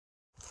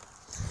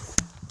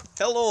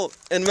Hello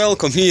and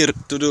welcome here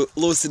to the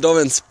Lucy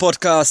Dovens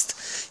podcast.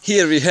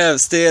 Here we have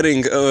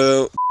staring.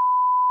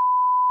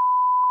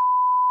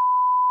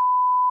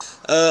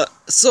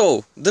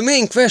 So the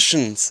main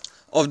questions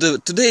of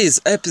today's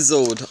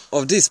episode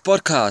of this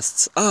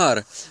podcast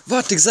are: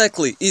 what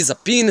exactly is a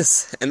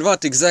penis and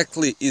what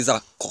exactly is a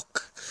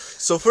cock?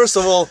 So first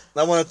of all,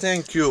 I want to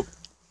thank you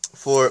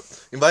for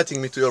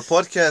inviting me to your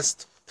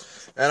podcast,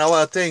 and I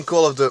want to thank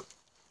all of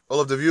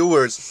the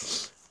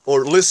viewers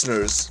or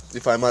listeners,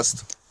 if I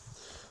must,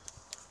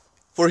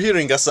 for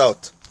hearing us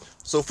out.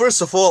 So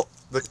first of all,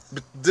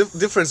 the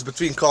difference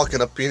between cock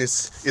and a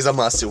penis is a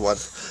massive one.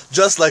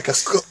 Just like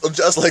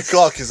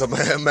cock is a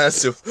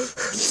massive,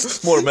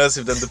 more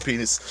massive than the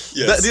penis.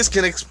 Yes.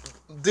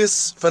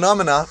 This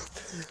phenomena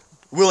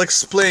will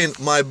explain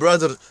my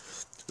brother,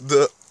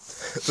 the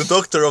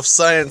doctor of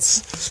science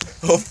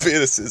of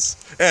penises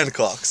and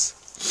cocks.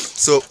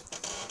 So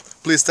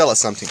please tell us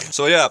something.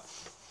 So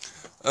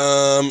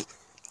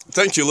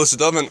thank you, Lucy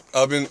Doven.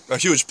 I've been a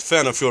huge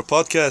fan of your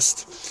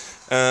podcast.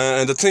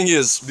 And the thing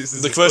is, This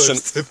is the question.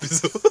 First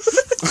episode.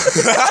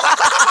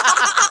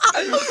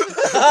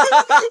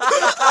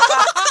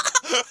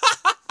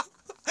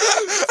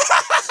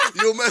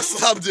 You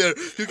messed up there.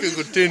 You can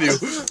continue.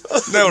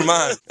 Never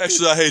mind.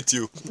 Actually, I hate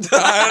you.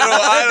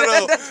 I don't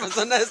know. That was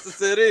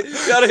unnecessary.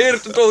 We are here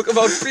to talk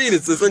about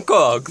penises and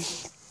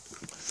cocks.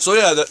 So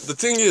the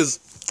thing is,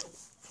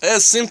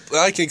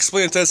 I can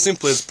explain it as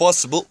simply as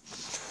possible.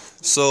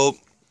 So,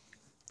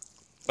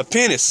 a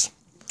penis.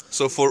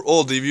 So for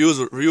all the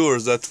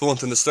viewers that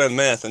won't understand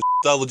math and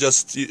I will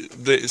just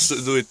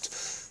do it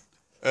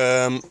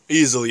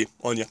easily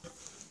on you.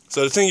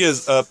 So the thing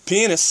is, a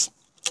penis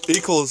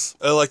equals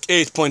like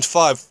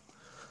 8.5.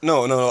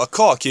 No, a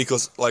cock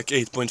equals like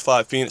 8.5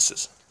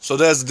 penises. So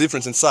there's the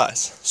difference in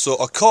size. So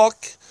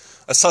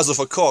a size of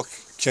a cock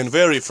can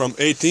vary from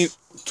 18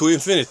 to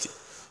infinity,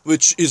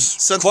 which is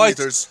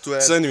Centimeters to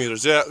add.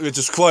 Centimeters, yeah, which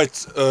is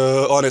quite,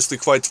 honestly,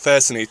 quite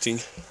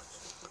fascinating.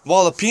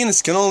 While a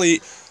penis can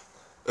only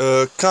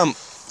come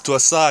to a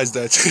size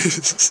that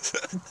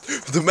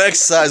The max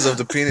size of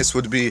the penis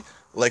would be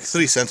like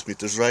 3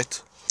 centimeters,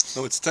 right?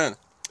 no, it's 10.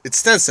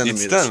 It's 10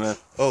 centimeters. It's 10, man.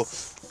 Oh,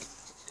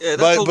 Yeah,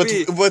 that will but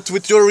be. but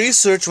with your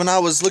research, when I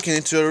was looking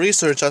into your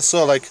research, I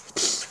saw like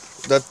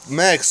that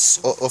max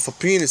of a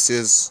penis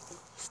is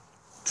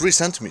 3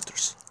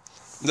 centimeters.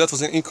 That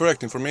was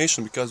incorrect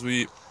information because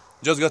we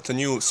just got a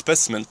new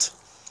specimen.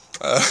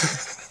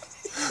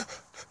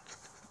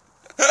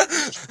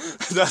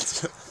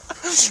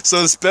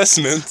 So the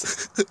specimen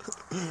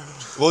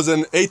was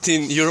an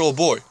 18-year-old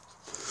boy.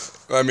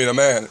 I mean a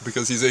man,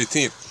 because he's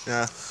 18.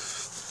 Yeah.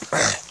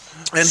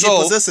 And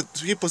So-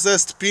 he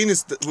possessed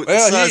penis with Yeah,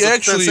 the size he of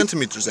actually. 10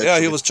 centimeters. Actually. Yeah,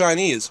 he was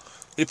Chinese.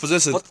 He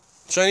possessed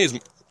Chinese.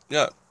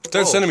 Yeah,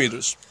 10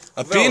 centimeters.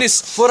 A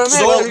penis. For So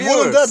American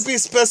wouldn't viewers, that be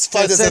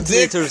specified as a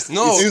dick centimeters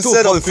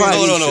instead of 2.5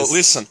 penis? No. inches.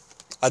 Listen,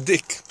 a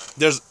dick.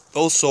 There's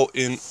also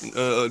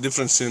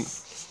difference in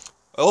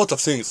a lot of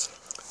things.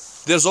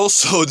 There's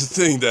also the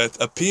thing that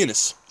a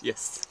penis,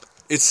 Yes.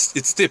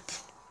 its tip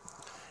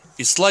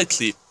is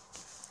slightly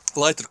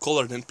lighter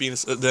color than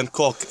than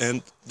cock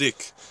and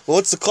dick.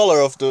 What's the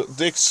color of the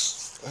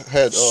dick's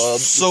head or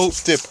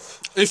tip?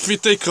 If we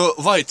take a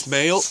white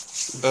male,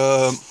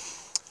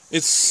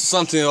 it's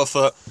something of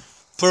a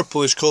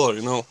purplish color,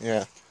 you know.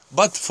 Yeah.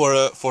 But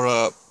for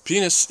a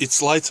penis,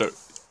 it's lighter,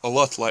 a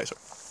lot lighter.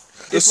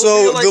 It So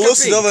will be like the a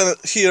Lucy pig. Doven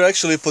here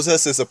actually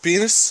possesses a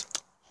penis.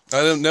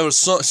 I never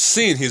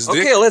seen his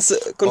dick. Okay, let's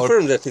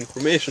confirm that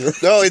information.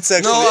 No, it's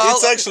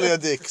I'll- actually a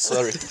dick.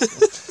 Sorry.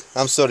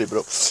 I'm sorry,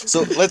 bro. So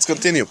let's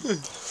continue.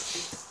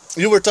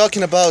 You were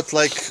talking about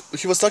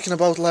he was talking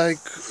about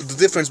the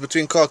difference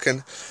between cock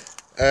and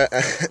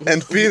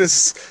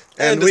penis,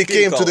 and the we skin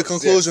came to the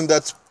colors, conclusion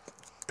that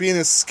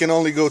penis can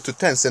only go to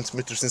 10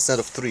 centimeters instead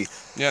of 3.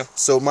 Yeah.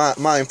 So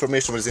my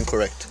information was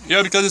incorrect.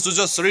 Yeah, because it was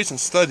just a recent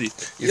study.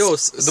 Yo,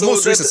 the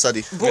most recent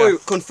study. Boy Yeah.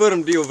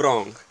 confirmed you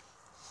wrong.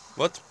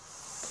 What?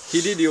 He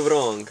did you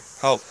wrong.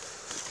 How?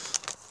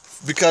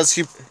 Because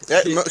he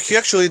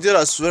actually did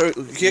us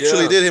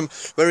did him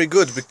very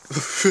good.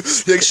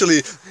 He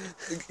actually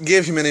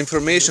gave him an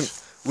information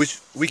which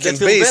we can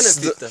That will base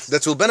benefit us.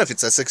 that will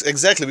benefit us.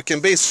 Exactly, we can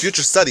base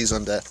future studies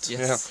on that. Yes.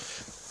 Yeah.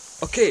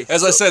 Okay.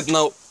 As I said,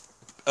 now,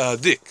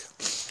 dick.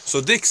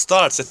 So dick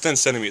starts at 10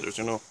 centimeters,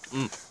 you know.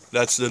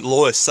 That's the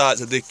lowest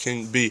size a dick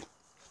can be.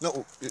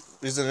 No,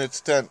 isn't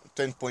it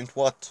 10 point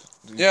what?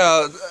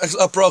 Yeah,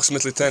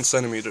 approximately 10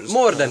 centimeters.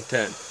 More than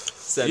 10.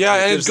 Yeah,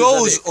 and it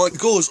centimeters is a dick.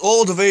 goes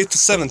all the way to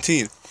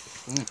 17.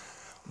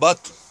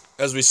 But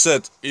as we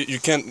said, you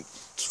can't.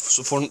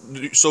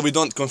 So we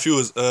don't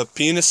confuse a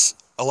penis,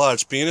 a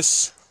large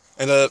penis,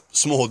 and a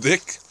small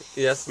dick.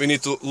 Yes. We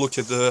need to look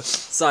at the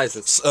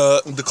Sizes.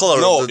 The color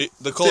of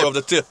the color tip. of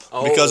the tip,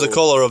 Oh. because the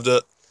color of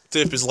the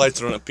tip is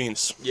lighter on a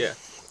penis, Yeah.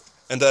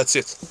 and that's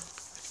it.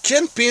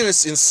 Can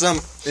penis in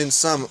some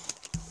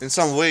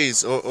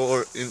ways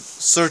or in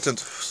certain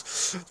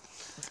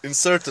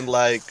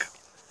like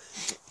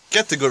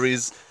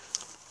categories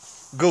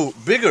grow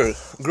bigger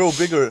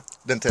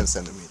than 10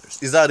 centimeters?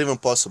 Is that even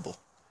possible?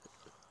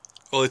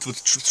 Well, it would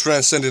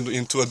transcend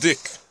into a dick.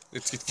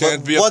 It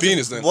can't be a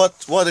penis then.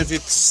 What if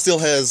it still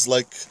has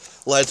like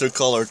lighter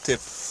color tip?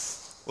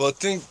 Well,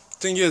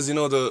 thing is, you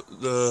know,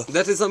 the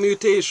That is a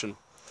mutation.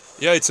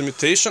 yeah, it's a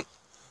mutation,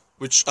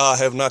 which I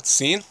have not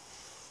seen.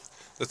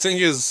 The thing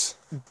is,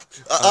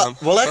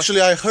 Well,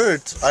 actually, I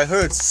heard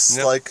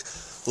Yeah. like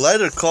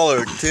lighter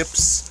color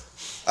tips.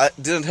 I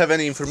didn't have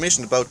any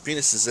information about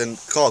penises and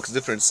cocks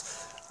difference.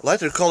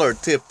 Lighter color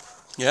tip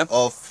yeah,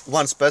 of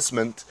one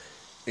specimen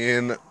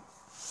in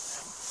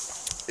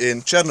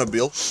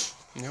Chernobyl.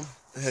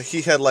 yeah.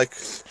 He had like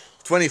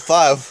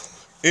 25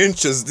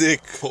 inches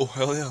dick Oh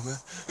hell yeah, man.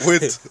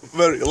 with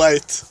very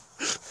light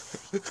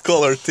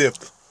color tip.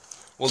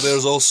 Well,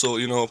 there's also,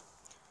 you know,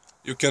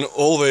 you can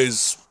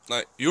always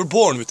like you're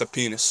born with a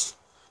penis.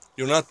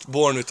 You're not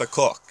born with a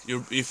cock.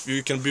 If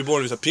you can be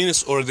born with a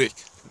penis or a dick.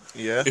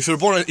 Yeah. If you're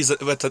born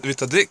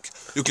with a dick,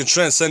 you can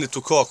transcend it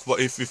to cock. But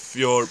if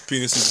your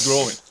penis is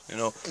growing, you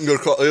know,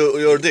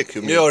 Your dick,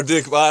 you mean? your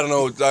dick. I don't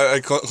know. I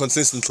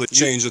consistently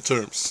change the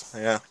terms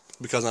Yeah.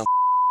 because I'm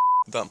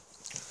dumb.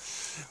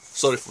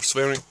 Sorry for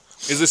swearing.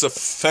 Is this a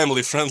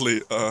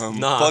family-friendly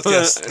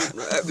podcast?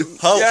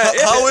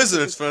 How is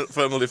it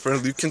family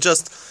friendly? You can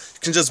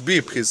just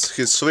beep his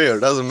swear.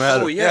 Doesn't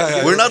matter. Oh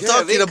yeah, We're not we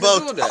talking can about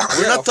do that.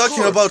 we're Yeah, not of talking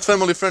course. about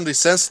family friendly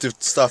sensitive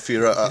stuff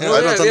here. I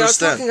No, don't we are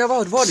understand. talking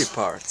about body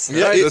parts.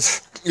 Yeah,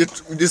 right?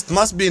 it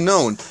must be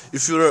known.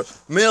 If you're a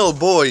male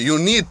boy, you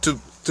need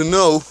to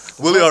know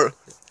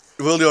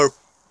will your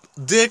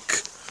dick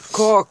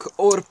Cock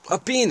or a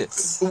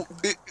penis?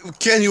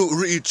 can you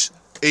reach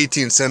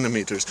 18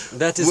 centimeters?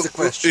 That is the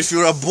question. If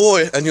you're a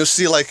boy and you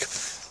see like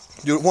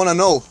you want to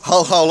know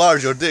how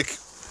large your dick,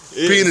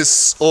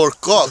 penis or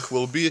cock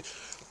will be.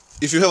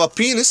 If you have a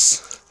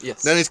penis,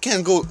 Yes. then it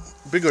can't go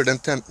bigger than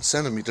 10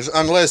 centimeters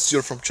unless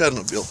you're from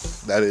Chernobyl.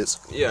 That is.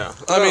 Yeah.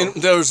 I mean,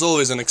 there's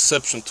always an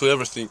exception to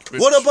everything.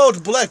 What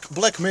about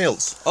black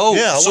males? Oh,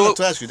 yeah, I so- wanted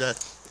to ask you that.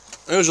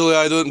 Usually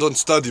I don't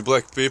study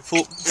black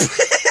people.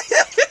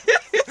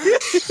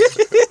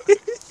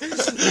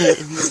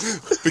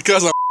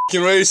 Because I'm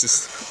f***ing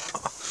racist.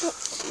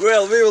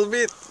 Well, we will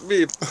beep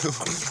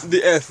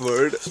the F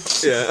word.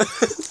 Yeah.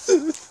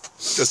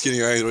 Just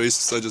kidding, I ain't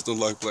racist, I just don't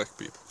like black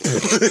people.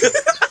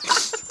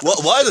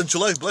 Why don't you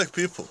like black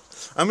people?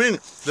 I mean,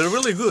 they're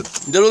really good.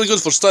 They're really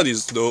good for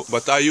studies though,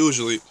 but I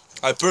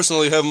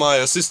personally have my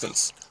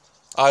assistants.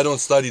 I don't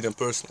study them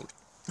personally.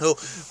 Oh,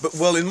 but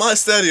well, in my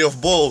study of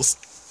balls.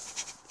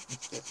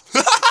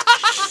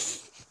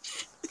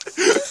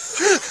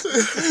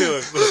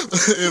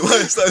 In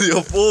my study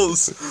of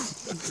balls,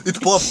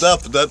 it popped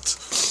up that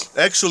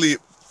actually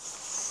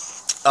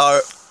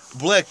our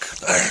black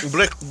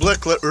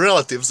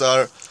relatives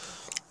are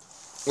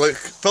like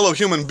fellow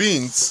human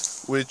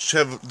beings, which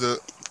have the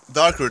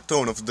darker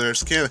tone of their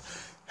skin,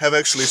 have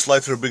actually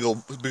slightly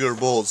bigger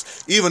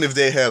balls, even if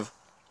they have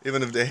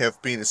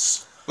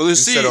penis. Well, you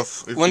see,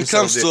 when it instead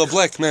comes of to a dick.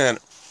 black man,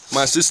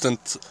 my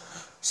assistant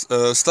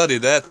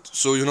studied that,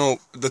 so you know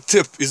the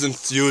tip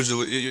isn't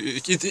usually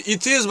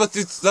it is, but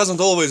it isn't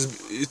always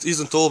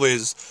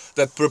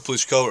that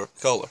purplish color.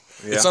 Yeah.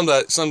 It's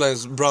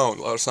sometimes brown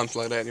or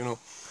something like that, you know.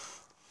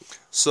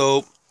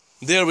 So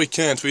there we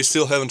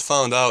still haven't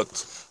found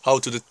out how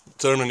to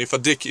determine if a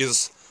dick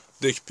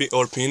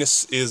or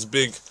penis is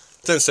big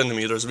 10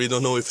 centimeters. We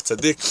don't know if it's a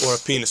dick or a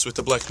penis with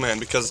a black man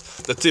because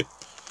the tip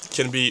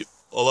can be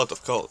a lot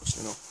of colors,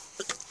 you know.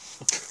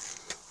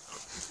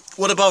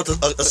 What about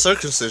a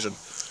circumcision?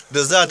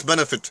 Does that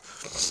benefit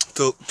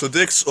to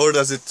dicks, or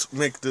does it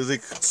make the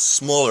dick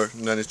smaller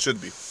than it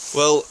should be?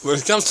 Well, when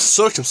it comes to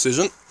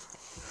circumcision,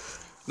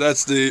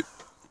 that's the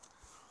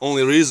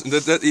only reason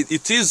that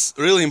it is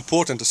really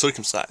important to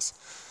circumcise.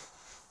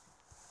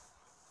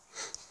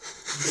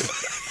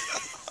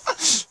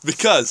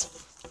 Because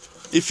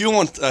if you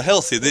want a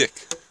healthy dick,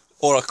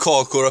 or a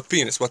cock, or a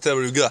penis,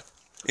 whatever you got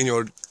in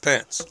your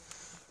pants,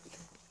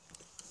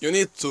 you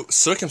need to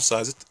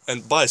circumcise it,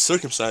 and by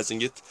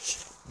circumcising it,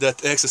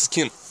 that excess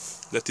skin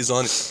that is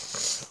on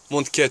it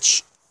won't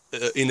catch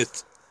in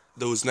it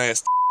those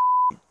nasty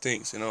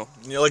things, you know.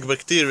 Yeah, like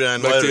bacteria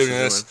and Bacteria,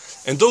 viruses.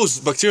 yes. And those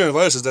bacteria and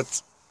viruses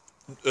that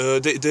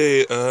They're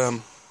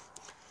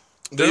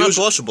not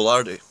usually, washable,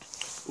 are they?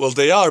 well,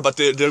 they are, but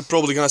they're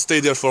probably gonna stay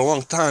there for a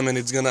long time, and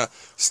it's gonna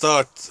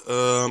start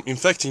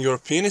infecting your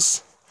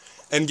penis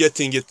and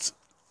getting it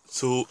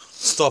to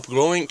stop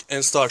growing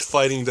and start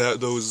fighting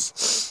those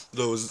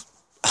those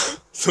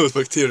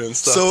bacteria and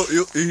stuff. So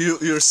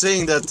you're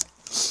saying that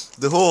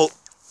the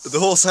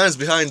whole science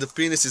behind the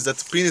penis is that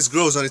the penis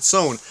grows on its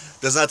own,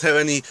 does not have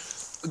any,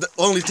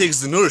 only takes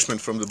the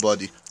nourishment from the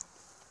body.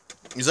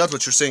 Is that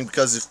what you're saying?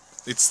 Because if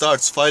it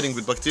starts fighting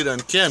with bacteria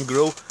and can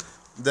grow,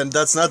 then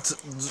that's not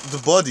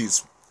the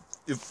body's.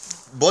 If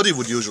body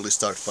would usually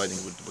start fighting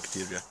with the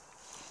bacteria.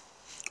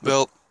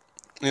 Well,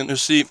 you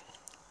see,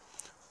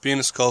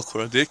 penis, cock,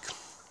 or a dick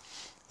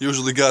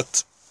usually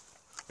got,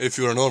 if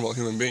you're a normal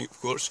human being, of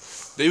course,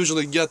 they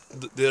usually get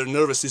their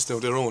nervous system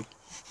of their own.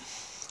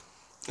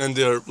 And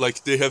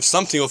they have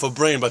something of a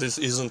brain, but it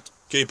isn't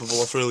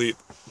capable of really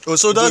Oh,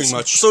 so doing that's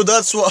much. so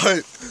that's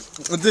why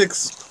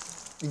dicks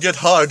get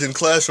hard in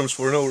classrooms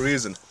for no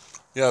reason.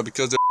 Yeah,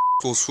 because they're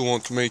assholes who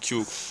want to make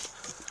you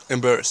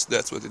embarrassed.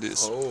 That's what it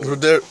is. Or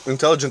they're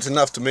intelligent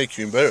enough to make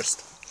you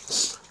embarrassed.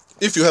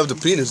 If you have the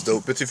penis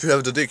though, but if you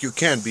have the dick, you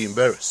can't be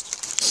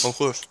embarrassed. Of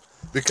course.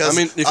 Because I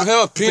mean, if you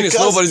have a penis,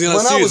 because nobody's gonna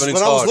see it when it's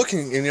When I was hard.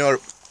 looking in your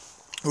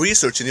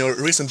research, in your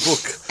recent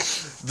book,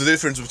 the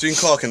difference between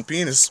cock and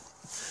penis,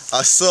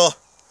 I saw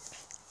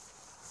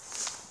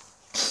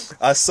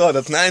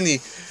that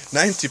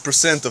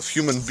 90% of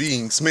human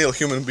beings, male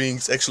human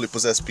beings, actually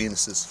possess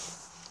penises.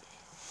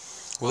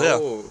 Well, yeah.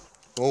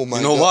 Oh my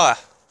You know god. why?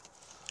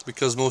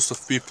 Because most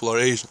of people are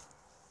Asian.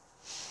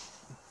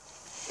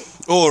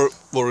 Or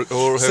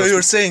So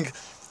you're saying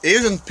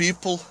Asian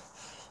people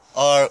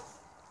are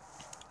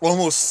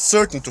almost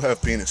certain to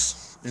have penis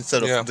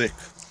instead of Yeah. dick.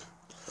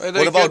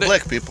 What about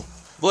black people?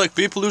 Black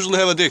people usually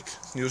have a dick.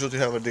 Usually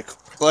have a dick.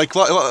 Like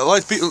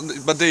white people,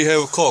 but they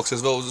have cocks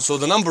as well. So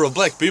the number of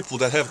black people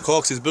that have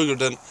cocks is bigger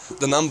than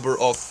the number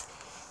of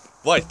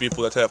white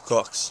people that have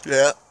cocks.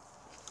 Yeah.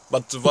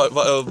 But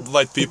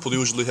white people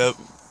usually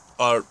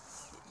are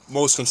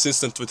most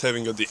consistent with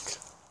having a dick.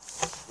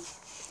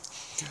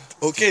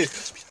 Okay.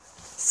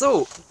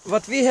 So,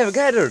 what we have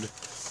gathered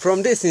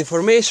from this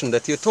information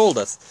that you told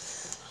us,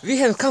 we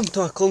have come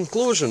to a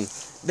conclusion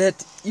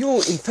that you,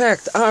 in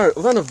fact, are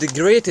one of the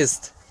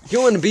greatest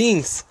human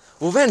beings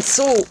who went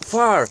so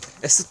far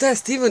as to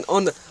test even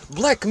on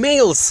black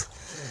males.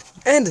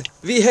 And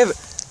we have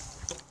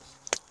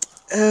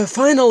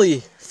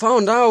finally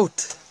found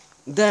out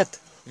that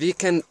we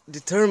can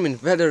determine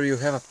whether you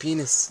have a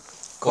penis,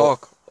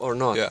 cock, or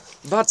not. Yeah.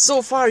 But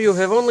so far you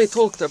have only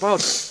talked about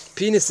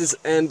penises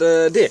and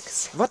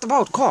dicks. What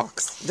about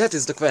cocks? That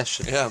is the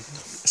question. Yeah.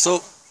 So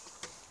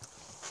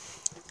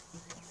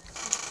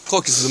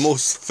cock is the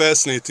most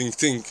fascinating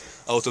thing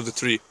out of the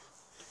three.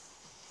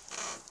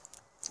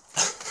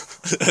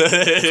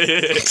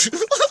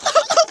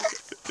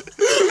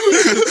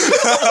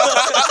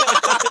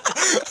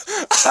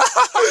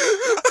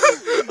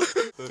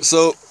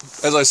 So,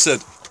 as I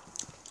said,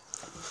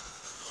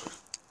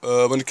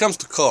 when it comes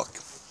to cock,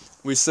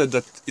 we said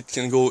that it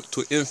can go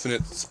to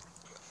infinite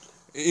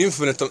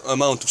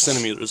amount of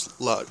centimeters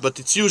large, but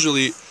it's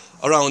usually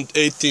around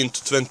 18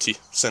 to 20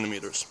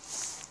 centimeters.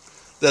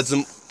 That's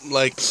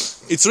like,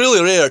 it's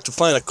really rare to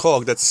find a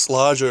cock that's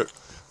larger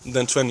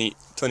than 20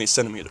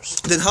 centimeters.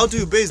 Then how do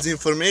you base the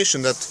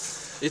information that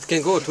It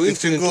can go to it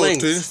can infinite go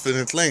lengths. to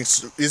infinite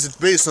lengths? Is it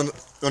based on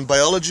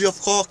biology of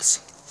cocks?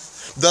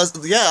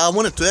 I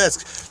wanted to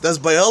ask, does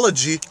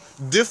biology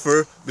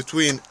differ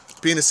between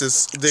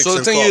penises, dicks, So the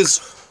and thing cocks? is,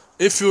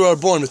 if you are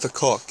born with a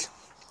cock,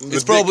 With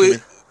it's dick, probably you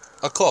mean?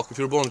 a cock. If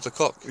you're born with a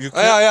cock, You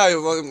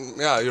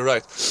yeah, you're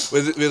right.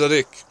 With a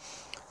dick,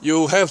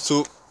 you have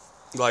to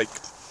like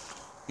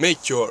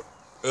make your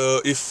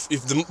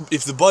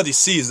if the body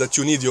sees that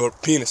you need your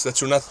penis, that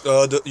you're not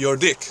your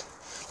dick,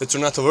 that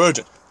you're not a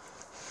virgin,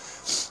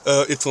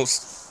 it will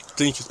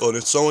think it on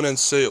its own and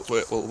say,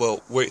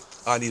 wait,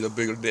 I need a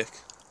bigger dick.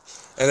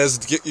 And as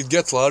it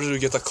gets larger, you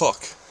get a cock.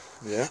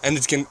 Yeah. And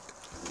it can,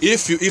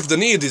 if the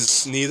need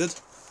is needed,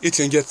 it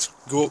can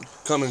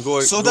come and go.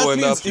 So go that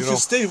and means up, if you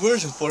stay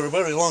virgin for a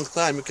very long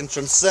time, you can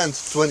transcend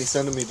 20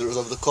 centimeters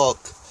of the cock.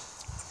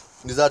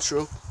 Is that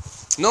true?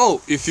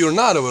 No, if you're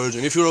not a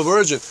virgin, if you're a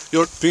virgin,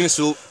 your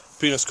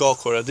penis,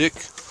 cock, or a dick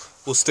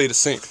will stay the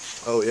same.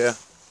 Oh yeah.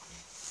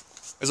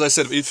 As I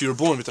said, if you're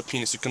born with a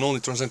penis, you can only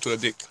transcend to a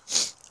dick.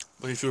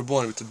 But if you're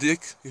born with a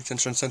dick, you can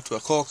transcend to a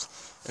cock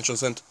and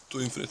transcend to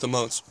infinite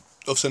amounts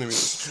of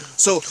centimeters.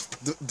 So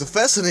the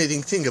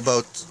fascinating thing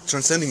about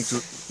transcending to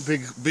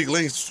big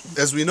lengths,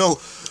 as we know,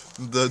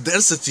 the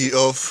density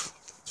of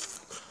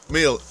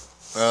male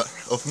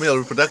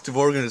reproductive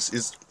organs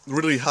is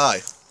really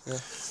high. Yeah.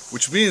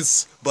 Which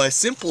means by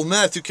simple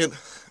math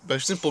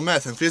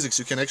and physics,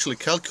 you can actually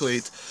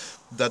calculate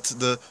that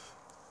the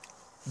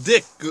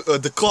dick,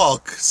 the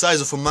cock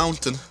size of a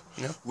mountain,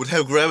 Yeah. would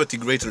have gravity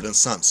greater than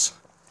sun's.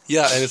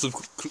 Yeah, and it would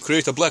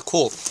create a black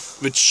hole,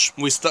 which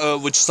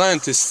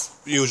scientists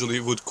usually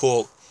would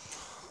call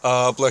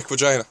black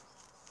vagina.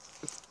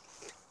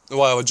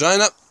 Why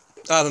vagina?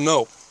 I don't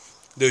know.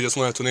 They just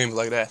wanted to name it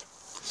like that.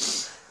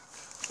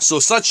 So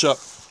such a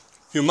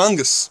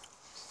humongous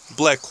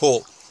black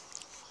hole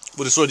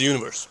would destroy the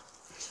universe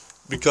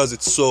because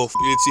it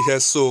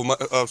has so much.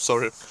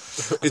 Sorry,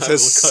 it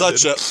has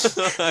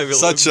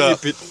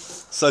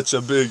such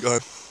a big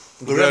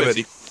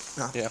gravity.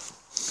 Yeah.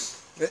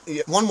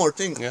 One more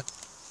thing. Yeah.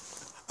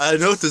 I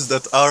noticed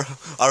that our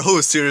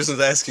host here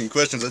isn't asking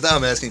questions, that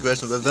I'm asking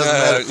questions. That doesn't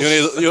matter.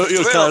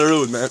 You're kind of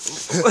rude, man.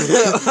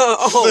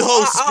 The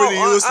host is pretty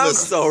I'm useless.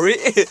 sorry.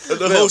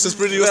 The host is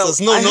pretty useless.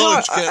 No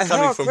knowledge I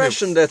coming have a from him.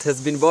 question that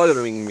has been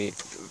bothering me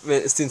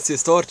since you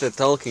started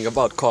talking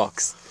about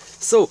cocks.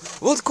 So,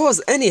 what cause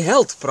any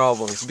health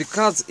problems?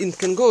 Because it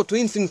can go to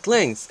infinite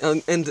lengths,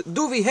 and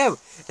do we have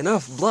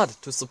enough blood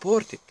to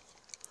support it?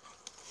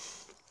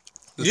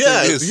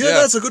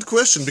 That's a good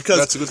question, because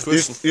That's a good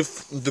question.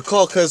 If the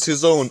cock has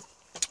his own,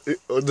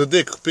 the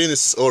dick,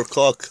 penis, or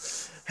cock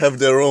have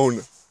their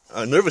own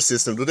nervous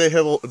system, do they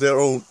have their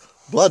own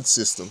blood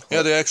system.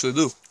 Yeah, they actually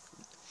do.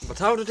 But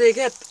how do they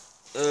get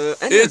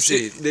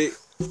energy?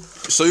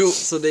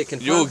 So they can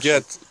You function?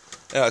 get.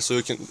 Yeah, so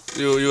you can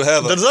you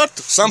have Does that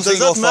something does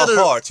that of matter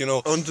a heart, you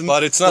know, on the-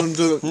 but it's not. on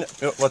the-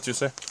 Yeah, what you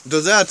say?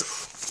 Does that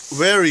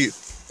vary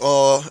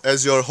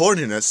as your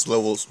horniness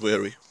levels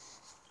vary?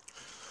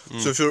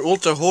 So if you're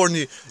ultra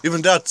horny,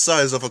 even that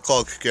size of a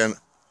cock can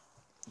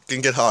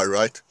get hard,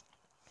 right?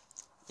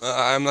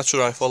 I'm not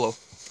sure I follow.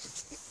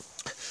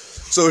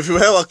 So if you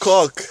have a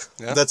cock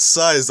Yeah. that's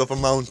size of a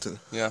mountain,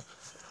 Yeah.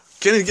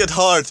 can it get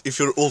hard if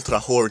you're ultra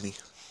horny?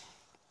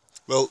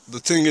 Well, the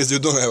thing is, you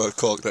don't have a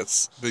cock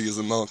that's big as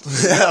a mountain.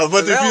 Yeah,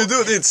 but if you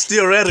Well- do, it's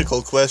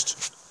theoretical question.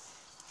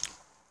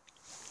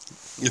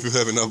 If you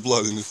have enough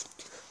blood in it.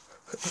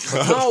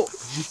 How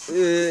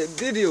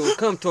did you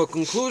come to a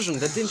conclusion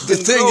that it The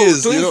can thing grow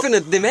is, to you know-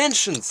 infinite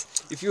dimensions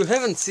if you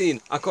haven't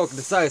seen a cock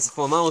the size of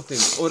a mountain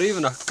or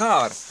even a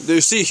car? Do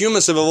you see,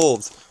 humans have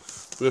evolved.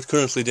 We are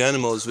currently the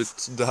animals with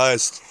the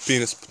highest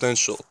penis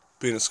potential,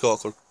 penis cock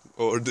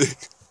or dick.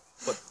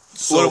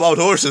 So What about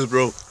horses,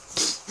 bro?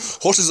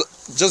 horses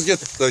just get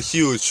a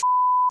huge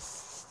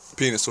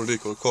penis or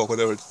dick or cock,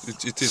 whatever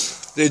it is.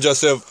 They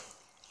just have,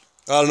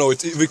 I don't know,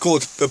 we call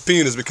it a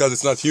penis because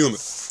it's not human.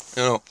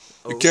 You know,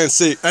 you can't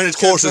say And it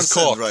can't horse's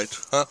transcend, cock. right?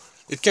 Huh?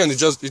 It can't.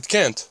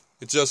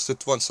 It's just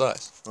at one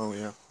size. Oh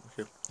yeah.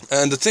 Okay.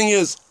 And the thing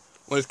is,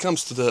 when it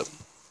comes to the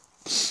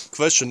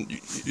question,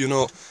 you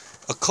know,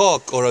 a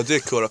cock or a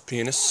dick or a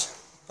penis.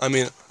 I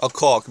mean, a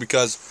cock,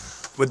 because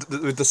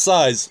with the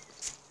size,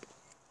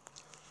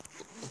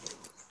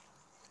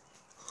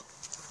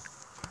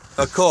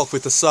 a cock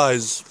with the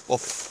size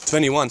of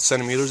 21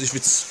 centimeters.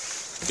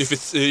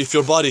 If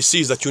your body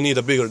sees that you need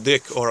a bigger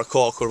dick or a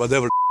cock or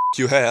whatever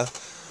you have,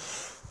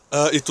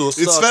 it will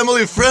start. It's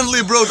family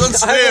friendly, bro. Don't I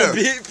swear. will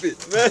beep it,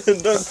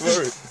 man, don't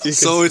worry.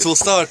 So it will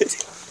start.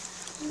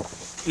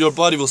 Your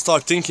body will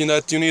start thinking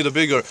that you need a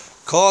bigger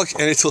cock,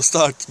 and it will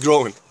start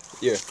growing.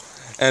 Yeah.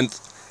 And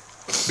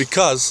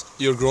because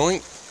you're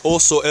growing,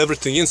 also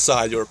everything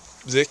inside your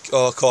dick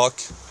or cock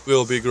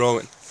will be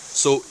growing.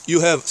 So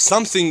you have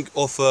something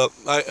of a,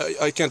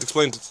 I can't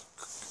explain it,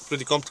 it's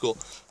pretty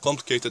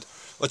complicated,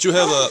 but you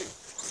have a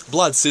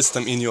blood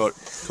system in your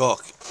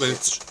cock when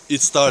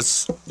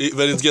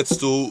when it gets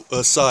to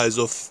a size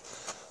of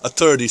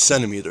 30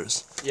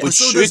 centimeters, Yeah. which,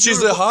 So does which is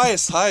your the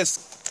highest.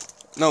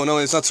 No,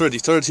 it's not 30.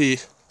 30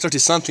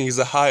 something is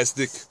the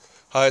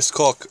highest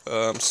cock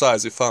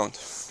size we found.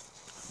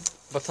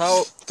 But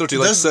how? 30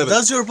 like 7.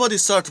 Does your body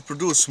start to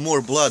produce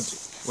more blood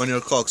when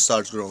your cock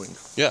starts growing?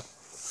 Yeah.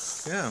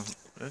 Yeah.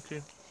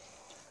 Okay.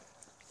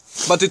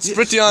 But it's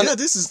pretty Yeah,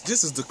 this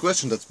is the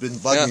question that's been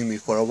bugging me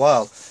for a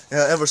while.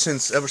 Yeah, ever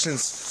since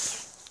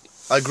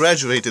I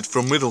graduated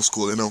from middle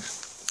school, you know.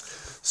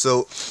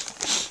 So,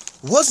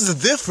 what's the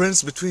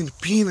difference between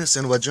penis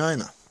and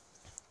vagina?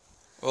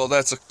 Well,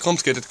 that's a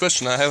complicated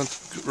question. I haven't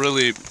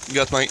really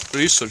got my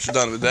research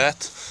done with that.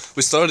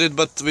 We started,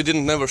 but we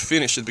didn't never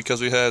finish it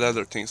because we had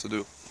other things to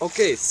do.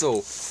 Okay,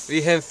 so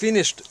we have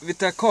finished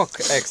with a cock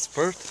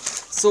expert,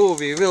 so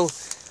we will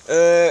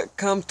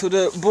come to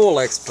the ball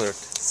expert.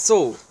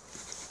 So,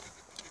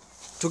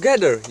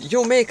 together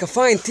you make a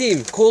fine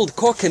team called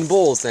Cock and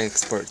Balls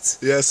Experts.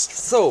 Yes.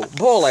 So,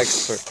 ball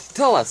expert,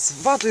 tell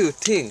us, what do you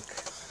think?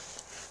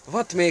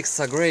 What makes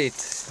a great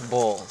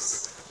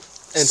balls?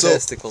 And So-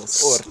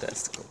 testicles, or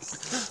testicles.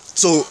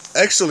 So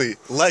actually,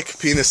 like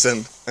penis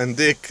and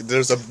dick,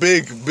 there's a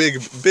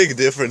big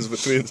difference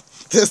between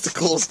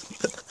testicles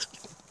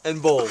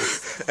And balls.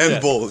 and Yeah.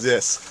 balls.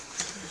 Yes.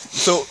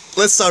 So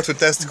let's start with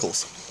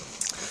testicles.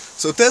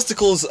 So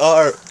testicles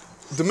are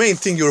the main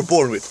thing you're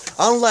born with.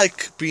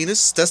 Unlike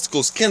penis,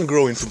 testicles can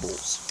grow into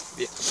balls.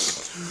 Yeah.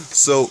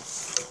 So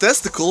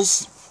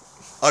testicles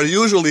are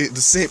usually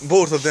the same.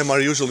 Both of them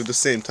are usually the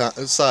same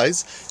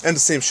size and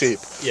the same shape.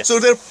 Yeah. So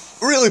they're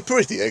really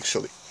pretty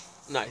actually.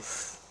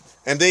 Nice.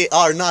 And they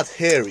are not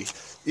hairy.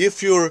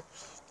 If you're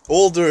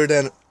older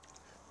than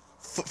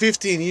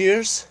 15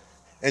 years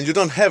and you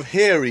don't have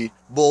hairy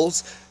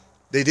balls,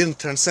 they didn't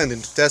transcend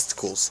into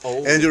testicles.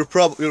 Oh. And you're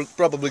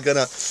probably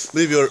gonna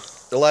live your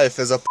life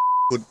as a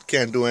who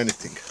can't do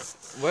anything.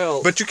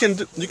 Well, But you can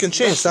change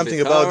That's a something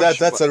bit about that. harsh,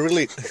 That's a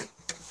really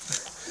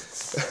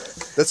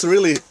that's a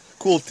really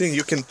cool thing.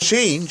 You can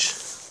change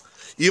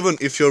even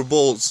if your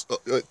balls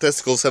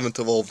testicles haven't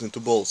evolved into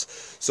balls.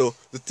 So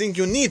the thing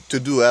you need to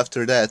do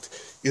after that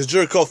is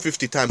jerk off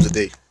 50 times a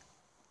day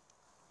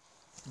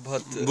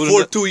but Wouldn't for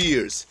that- 2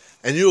 years,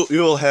 and you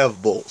will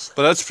have balls.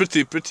 But that's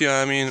pretty.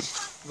 I mean,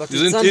 but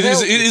isn't it's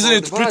unhealthy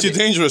it for the pretty body.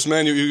 dangerous,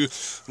 man?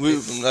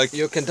 Like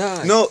You can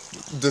die. No,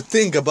 the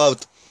thing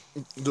about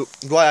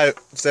why I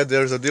said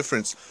there's a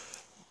difference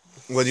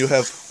when you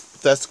have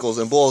testicles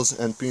and balls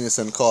and penis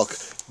and cock.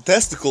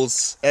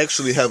 Testicles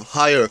actually have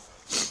higher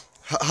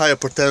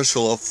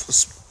potential of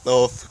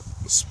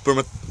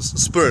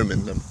sperm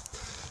in them.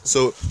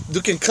 So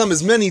you can come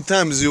as many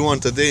times as you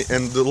want a day,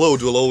 and the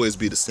load will always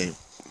be the same.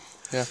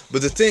 Yeah.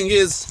 But the thing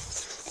is,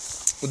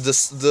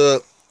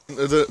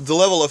 the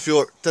level of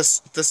your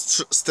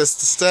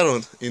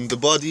testosterone in the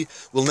body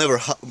will never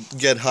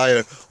get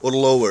higher or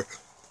lower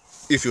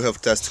if you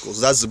have testicles.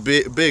 That's a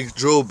big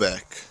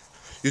drawback.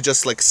 You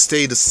just like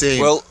stay the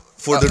same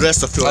for the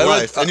rest of your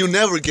life, and you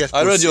never get.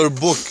 I read your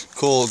book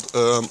called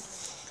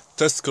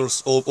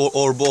Testicles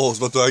or Balls.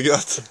 What do I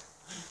got?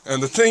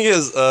 And the thing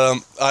is,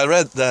 I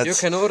read that You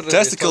can order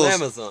testicles. it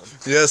on Amazon.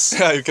 Yes,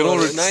 Yeah, you can For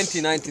order.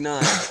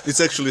 $19.99. it's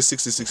actually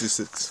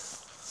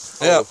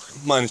 60.66. Yeah,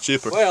 mine is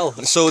cheaper. Well.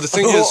 So the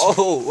thing is,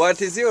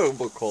 What is your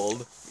book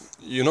called?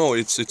 you know,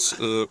 it's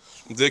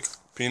dick,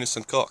 penis,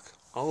 and cock.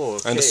 Oh,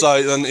 okay. And the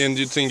size and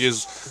the thing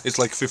is, it's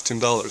like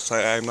 $15.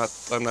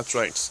 I'm not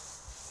trying to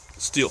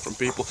steal from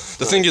people.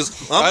 The thing is,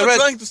 I'm not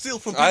trying to steal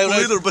from people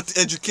either, but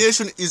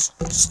education is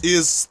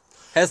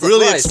Has a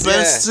really price,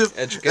 expensive,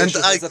 yeah. Education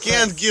and I has a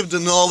can't price. give the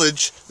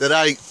knowledge that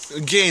I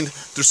gained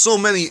through so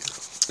many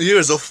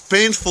years of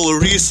painful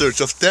research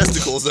of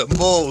testicles and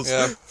balls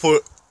for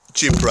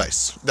cheap price.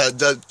 That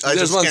I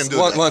there's just can't do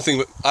that. one thing.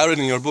 But I read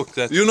in your book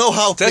that You know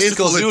how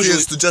testicles painful it usually-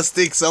 is to just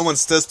take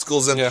someone's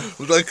testicles and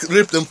like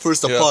rip them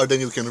first apart, then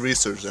you can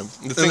research them,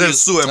 the and thing then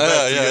is, sew them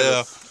back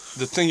together.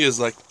 The thing is,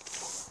 like,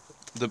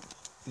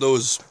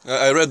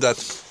 I read that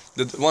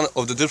one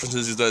of the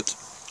differences is that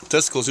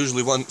testicles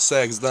usually one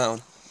sags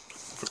down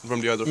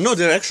from the other. No,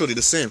 they're actually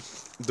the same.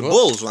 The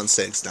balls one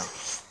sags down.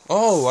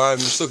 Oh, I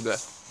mistook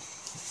that.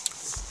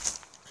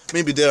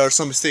 Maybe there are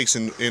some mistakes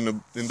in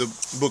the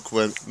book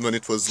when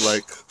it was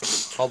like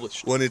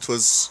Published. when it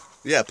was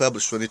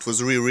published, when it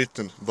was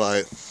rewritten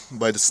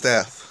by the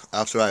staff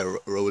after I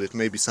wrote it.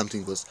 Maybe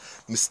something was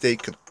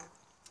mistaken.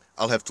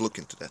 I'll have to look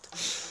into that.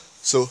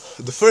 So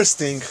the first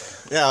thing,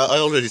 I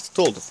already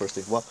told the first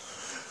thing.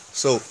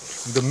 So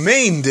the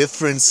main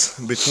difference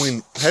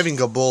between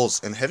having a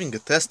balls and having the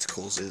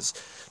testicles is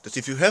that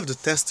if you have the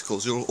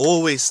testicles, you'll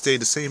always stay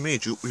the same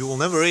age. You will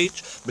never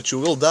age, but you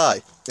will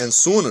die, and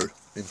sooner,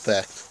 in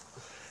fact.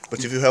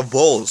 But if you have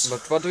balls,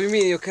 But what do you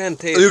mean you can't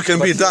take? you can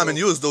be dumb and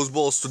use those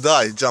balls to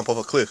die, jump off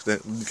a cliff,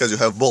 because you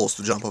have balls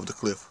to jump off the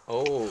cliff.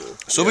 Oh.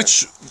 So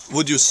which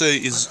would you say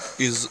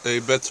is a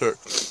better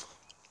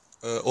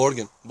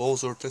organ,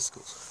 balls or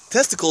testicles?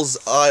 Testicles,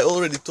 I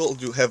already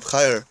told you, have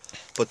higher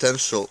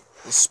potential,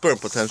 sperm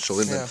potential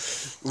in them.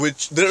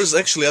 Which there is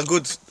actually a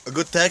good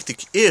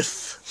tactic if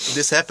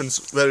this happens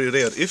very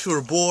rare. If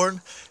you're born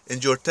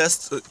and your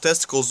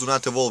testicles do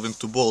not evolve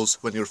into balls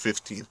when you're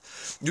 15,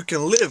 you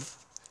can live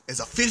as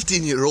a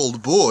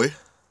 15-year-old boy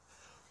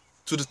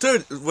to the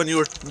third when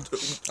you're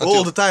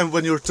all the time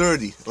when you're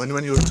 30. When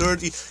you're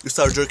 30, you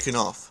start jerking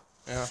off.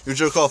 Yeah. You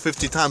jerk off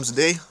 50 times a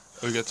day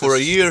You get for a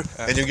year,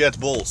 Yeah. and you get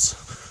balls.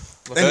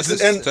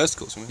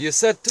 Testicles. I mean. You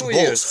said 2 Balls.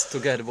 years to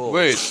get balls.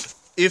 Wait,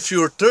 If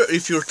you're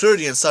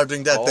 30 and start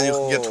doing that, then you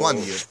can get 1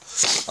 Oh. year.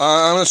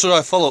 I'm not sure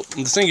I follow.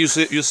 The thing you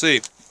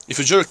say, if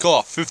you jerk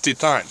off 50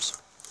 times,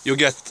 you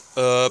get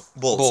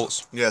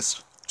balls. Yes.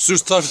 So you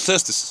start with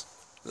testicles.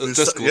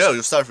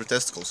 You start with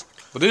testicles.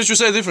 But didn't you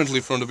say differently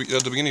from at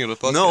the beginning of the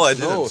podcast? No, I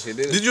didn't. No, he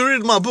didn't. Did you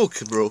read my book,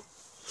 bro?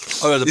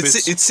 Oh, yeah, the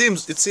bits. It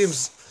seems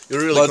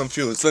you're really But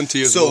confused. 20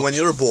 years So ago. when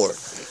you're born,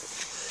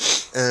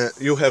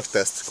 you have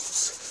testicles.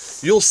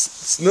 You'll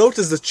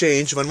notice the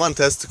change when one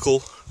testicle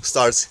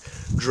starts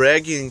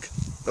dragging,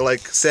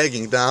 like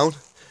sagging down,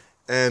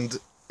 and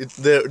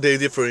they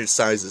differ in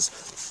sizes.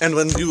 And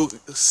when you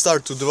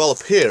start to develop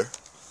hair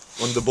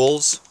on the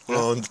balls,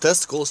 on the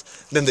testicles,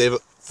 then they've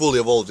fully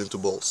evolved into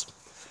balls.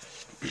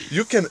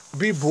 You can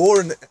be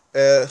born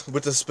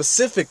with a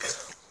specific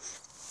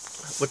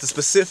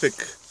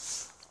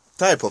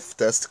type of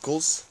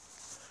testicles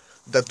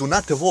that do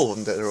not evolve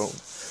on their own.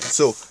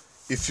 So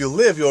if you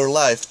live your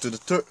life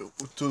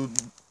to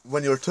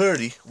when you're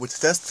 30 with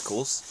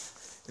testicles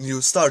and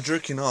you start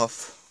jerking off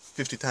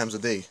 50 times a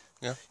day,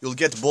 you'll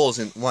get balls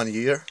in 1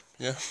 year.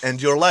 Yeah.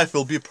 And your life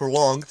will be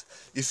prolonged.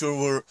 If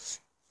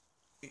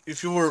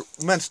you were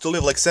meant to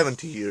live like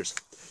 70 years,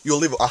 you'll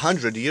live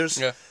 100 years.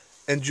 Yeah.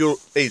 And you'll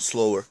age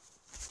slower.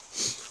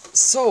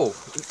 So,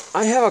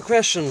 I have a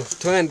question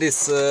to end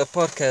this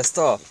podcast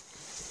off.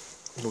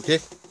 Okay.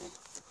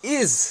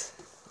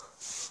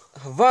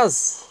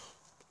 Was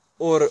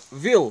or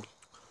will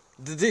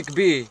the dick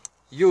be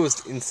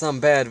used in some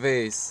bad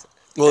ways?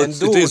 Well, and it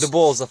do is. the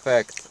balls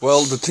affect?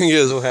 Well, the thing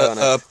is, Do have an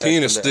a effect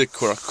penis, on that.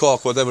 dick, or a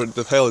cock, whatever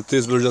the hell it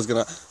is, we're just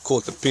gonna call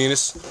it a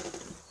penis.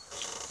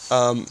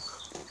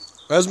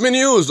 Has been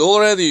used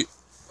already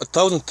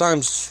 1,000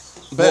 times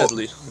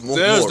badly. More.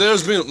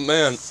 There's been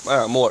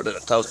more than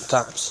 1,000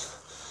 times.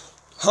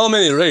 How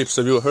many rapes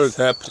have you heard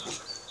happening?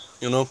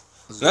 You know,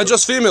 not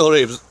just female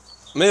rapes,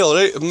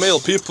 male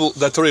people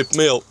that rape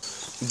male.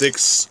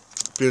 Dicks,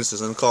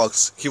 penises, and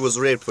cocks. He was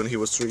raped when he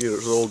was 3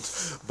 years old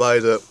by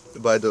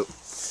the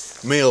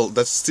male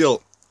that's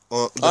still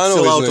his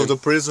out name. of the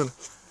prison.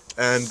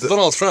 And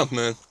Donald Trump,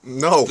 man.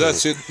 no,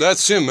 That's it.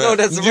 That's him, man. No,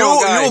 that's the you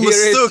wrong guy. you He raped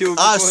mistook. you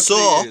I before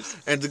saw, 3 years.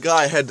 and the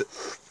guy had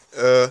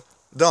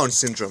Down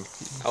syndrome.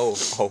 Oh,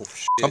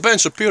 shit. I'm Ben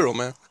Shapiro,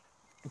 man.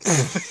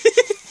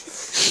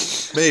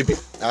 Maybe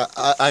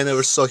I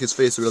never saw his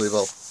face really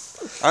well.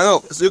 I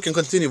know. So you can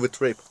continue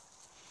with rape.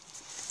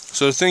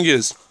 So the thing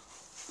is,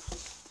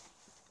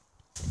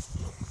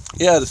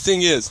 Yeah, the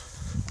thing is,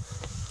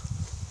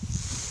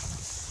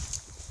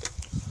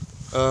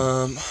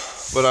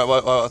 what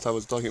I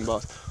was talking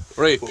about,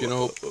 rape. You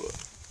know,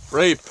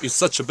 rape is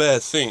such a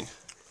bad thing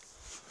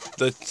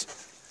that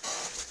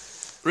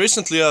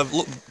recently I've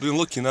been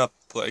looking up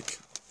like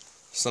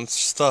some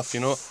stuff, you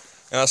know,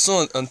 and I saw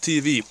on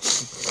TV.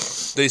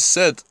 They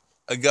said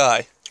a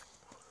guy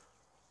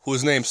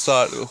whose name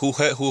who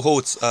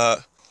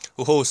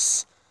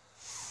hosts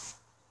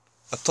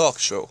a talk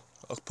show,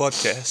 a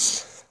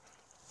podcast,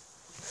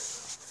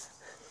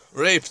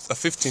 raped a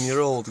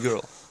 15-year-old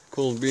girl.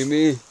 Could be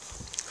me.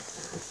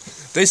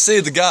 They say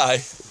the guy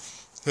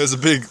has a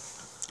big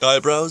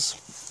eyebrows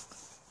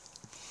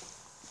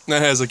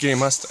and has a gay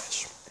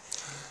mustache,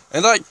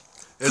 and I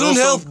couldn't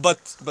also- help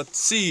but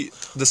see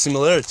the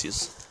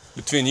similarities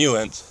between you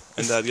and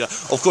that guy.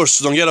 Of course,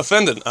 don't get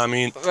offended. I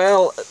mean,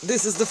 Well,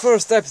 this is the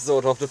first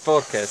episode of the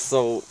podcast,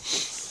 so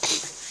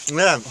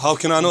Yeah, how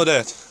can I know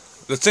that?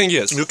 The thing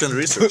is, you can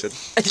research it.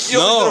 you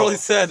No. literally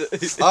said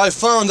I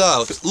found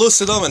out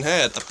Lucid Oven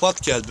had a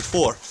podcast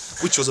before,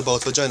 which was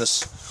about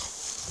vaginas.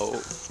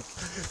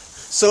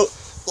 So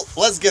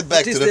let's get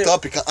back What to is the there-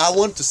 topic.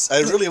 I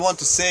really want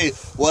to say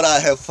what I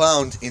have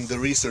found in the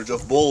research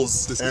of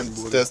balls and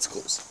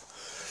testicles.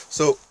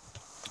 So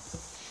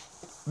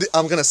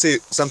I'm gonna say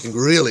something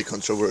really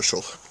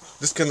controversial.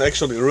 This can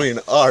actually ruin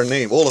our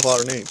name, all of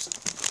our names.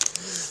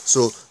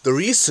 So the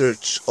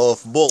research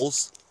of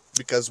balls,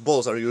 because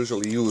balls are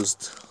usually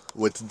used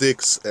with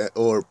dicks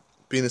or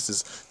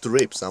penises to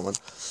rape someone,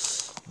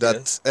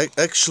 that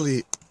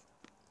actually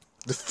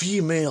the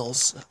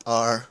females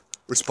are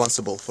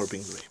responsible for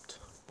being raped.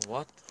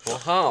 what? Well,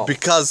 how?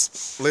 Because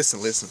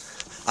listen.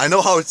 I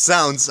know how it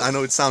sounds. I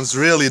know it sounds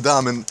really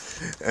dumb and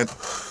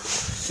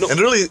No. and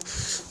really.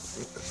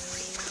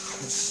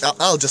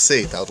 I'll just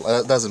say it out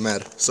loud. It doesn't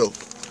matter. So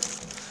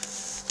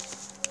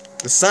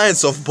the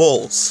science of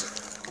balls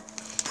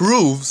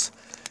proves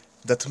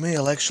that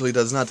male actually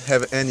does not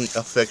have any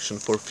affection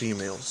for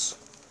females,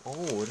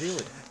 Oh,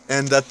 really?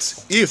 and that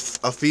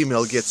if a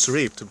female gets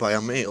raped by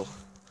a male,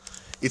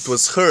 it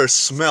was her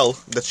smell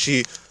that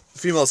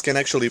females can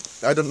actually.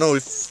 I don't know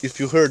if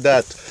you heard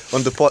that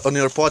on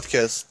your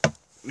podcast.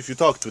 If you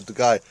talked with the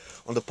guy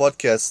on the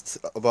podcast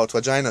about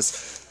vaginas,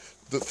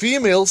 the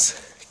females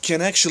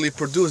can actually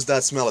produce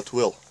that smell at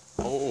will.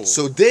 Oh.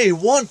 So they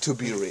want to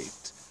be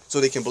raped, so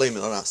they can blame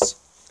it on us.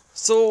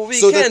 So we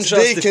So can that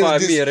they justify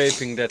can me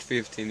raping that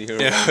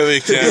 15-year-old. Yeah, we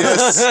can.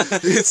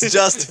 Yes, it's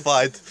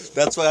justified.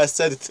 That's why I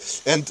said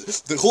it. And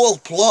the whole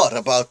plot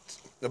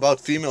about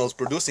females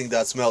producing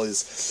that smell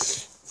is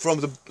from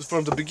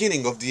the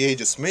beginning of the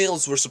ages.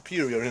 Males were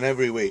superior in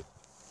every way.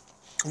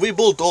 We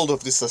built all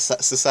of this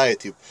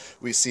society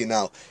we see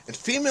now, and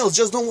females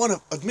just don't want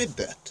to admit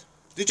that.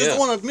 They just Yeah. don't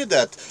want to admit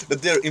that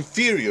they're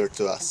inferior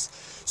to us.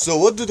 So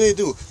what do?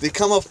 They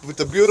come up with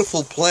a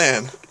beautiful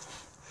plan,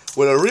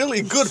 with a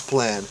really good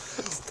plan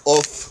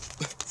of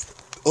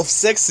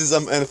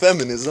sexism and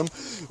feminism,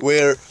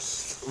 where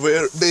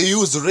they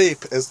use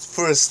rape as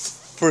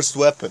first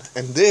weapon,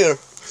 and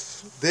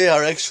they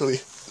are actually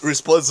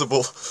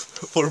responsible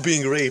for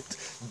being raped.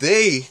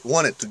 They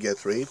wanted to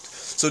get raped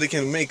so they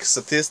can make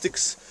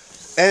statistics,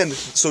 and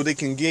so they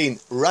can gain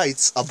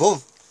rights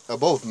above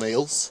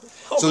males.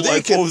 So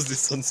they can post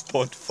this on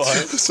Spotify.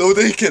 so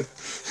they can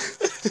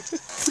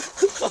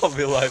How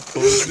will I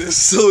post this?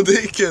 so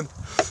they can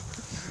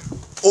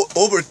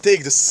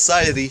overtake the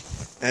society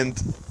and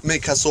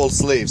make us all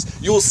slaves.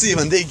 You'll see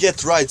when they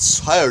get rights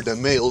higher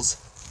than males,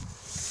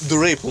 the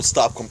rape will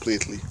stop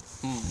completely.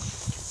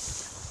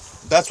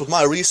 That's what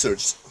my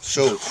research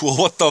showed. Well,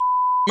 what the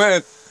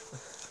man?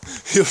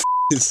 You're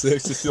f***ing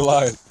sexist, you're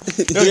lying.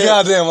 You're Yeah.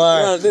 goddamn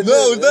lying.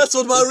 No, that's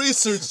what my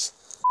research.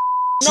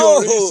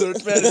 Your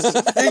research, man, is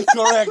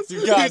incorrect,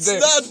 you goddamn. It's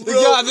not, bro.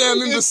 You goddamn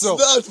imbecile.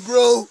 It's not,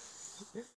 bro.